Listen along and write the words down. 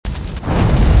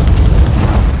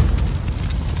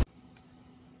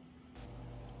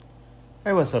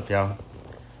Hey, what's up, y'all?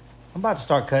 I'm about to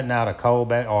start cutting out a coal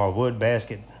or a wood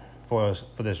basket for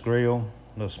this grill,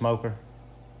 little smoker.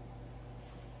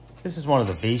 This is one of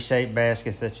the V-shaped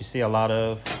baskets that you see a lot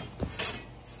of.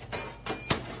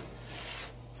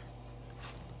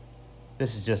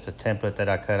 This is just a template that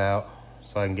I cut out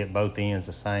so I can get both ends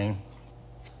the same.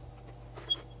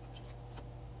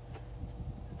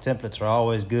 Templates are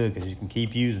always good because you can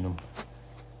keep using them.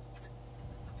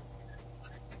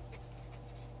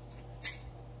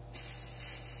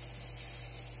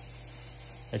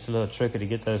 It's a little tricky to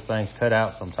get those things cut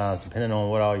out sometimes, depending on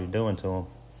what all you're doing to them.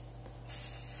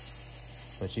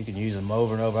 But you can use them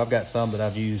over and over. I've got some that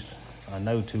I've used, I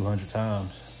know, 200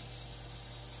 times.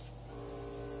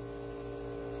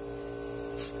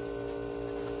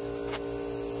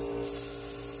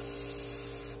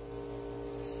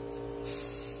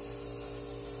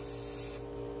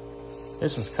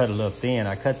 This one's cut a little thin.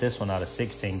 I cut this one out of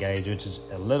 16 gauge, which is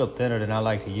a little thinner than I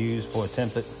like to use for a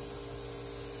template,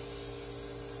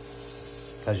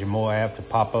 because you're more apt to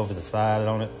pop over the side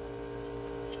on it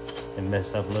and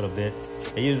mess up a little bit.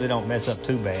 It usually don't mess up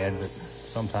too bad, but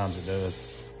sometimes it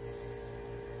does.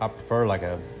 I prefer like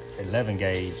a 11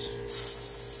 gauge,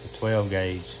 a 12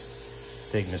 gauge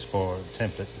thickness for a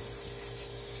template.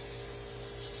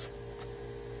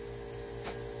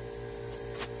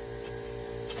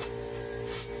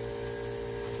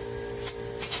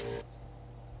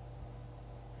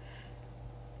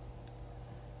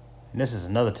 And this is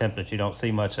another template you don't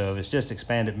see much of. It's just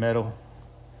expanded metal.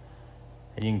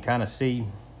 And you can kind of see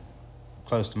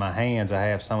close to my hands, I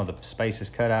have some of the spaces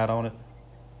cut out on it.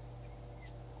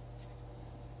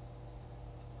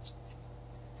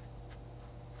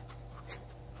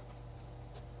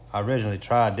 I originally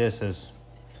tried this as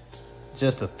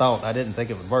just a thought. I didn't think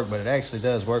it would work, but it actually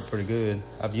does work pretty good.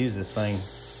 I've used this thing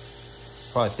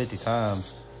probably 50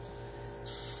 times.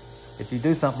 If you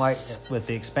do something like with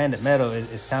the expanded metal,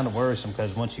 it's kind of worrisome,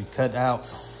 because once you cut out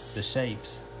the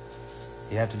shapes,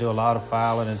 you have to do a lot of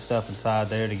filing and stuff inside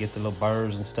there to get the little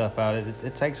burrs and stuff out.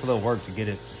 It takes a little work to get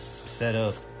it set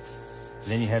up.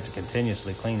 And then you have to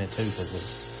continuously clean it too, because the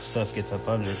stuff gets up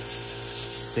under it,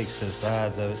 sticks to the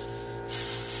sides of it.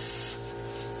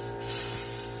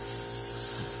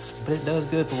 But it does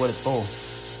good for what it's for.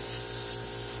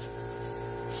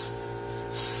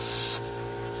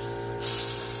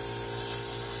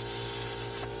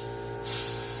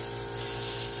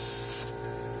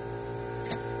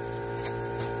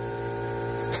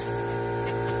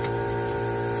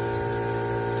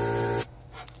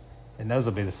 And those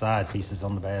will be the side pieces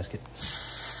on the basket.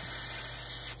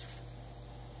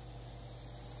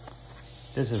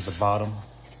 This is the bottom.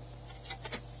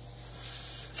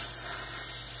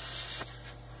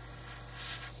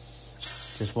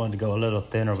 Just wanted to go a little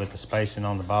thinner with the spacing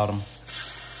on the bottom.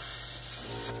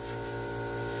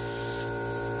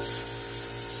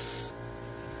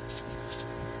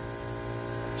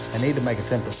 I need to make a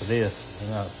template for this.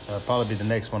 That'll probably be the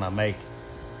next one I make.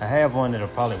 I have one that'll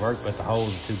probably work, but the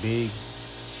holes are too big.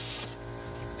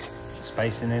 The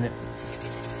spacing in it.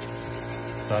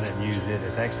 So I didn't use it.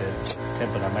 It's actually a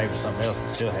template I made for something else and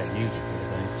still hadn't used it for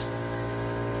anything.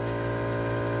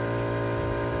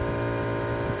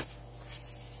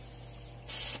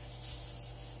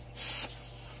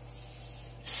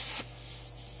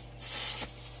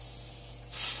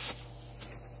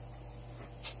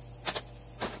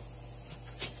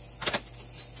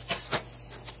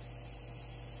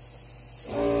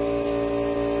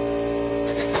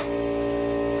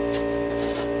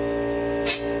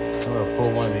 I'm going to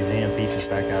pull one of these end pieces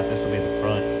back out. This will be the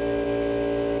front.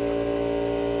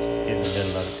 Get in the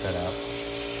middle of it cut out.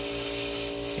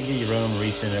 You give you room to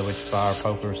reach in there with your fire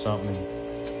poker or something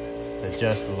and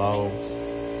adjust the logs.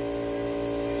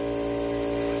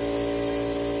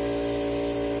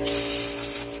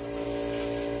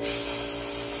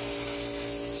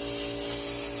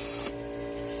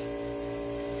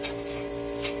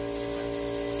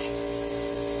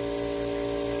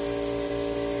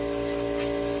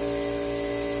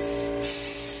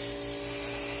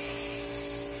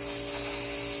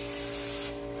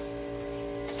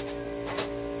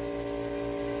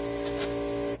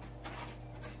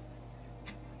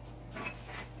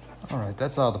 All right,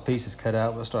 that's all the pieces cut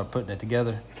out. We'll start putting it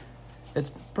together. It's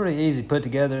pretty easy put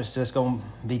together. It's just gonna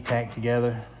be tacked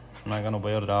together. I'm not gonna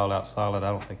weld it all out solid. I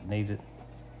don't think it needs it.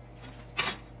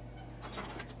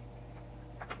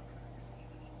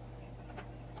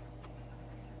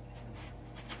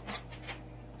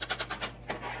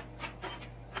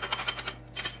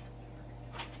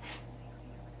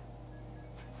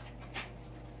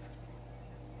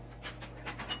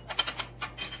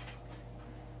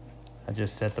 I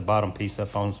just set the bottom piece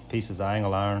up on pieces of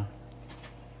angle iron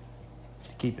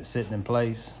to keep it sitting in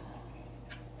place.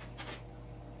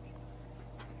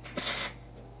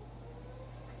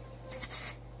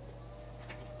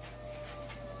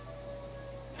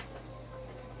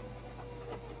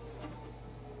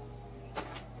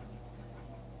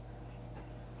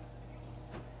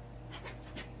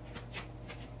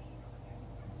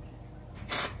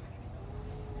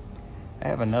 I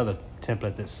have another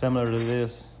template that's similar to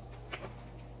this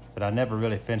that I never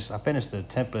really finished. I finished the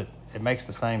template. It makes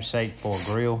the same shape for a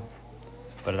grill,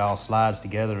 but it all slides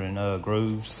together in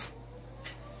grooves.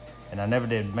 And I never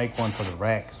did make one for the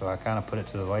rack, so I kind of put it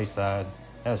to the wayside.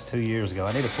 That was 2 years ago.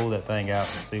 I need to pull that thing out and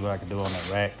see what I can do on that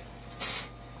rack.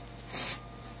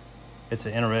 It's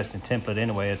an interesting template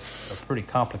anyway. It's a pretty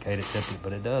complicated template,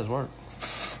 but it does work.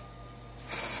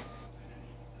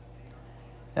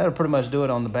 That'll pretty much do it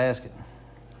on the basket.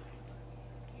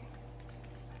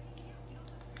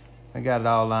 I got it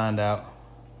all lined out.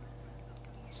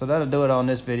 So that'll do it on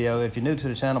this video. If you're new to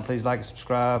the channel, please like and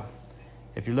subscribe.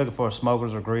 If you're looking for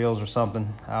smokers or grills or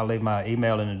something, I'll leave my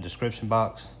email in the description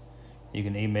box. You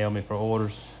can email me for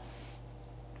orders.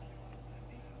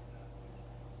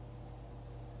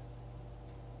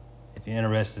 If you're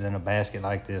interested in a basket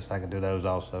like this, I can do those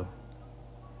also.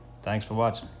 Thanks for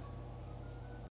watching.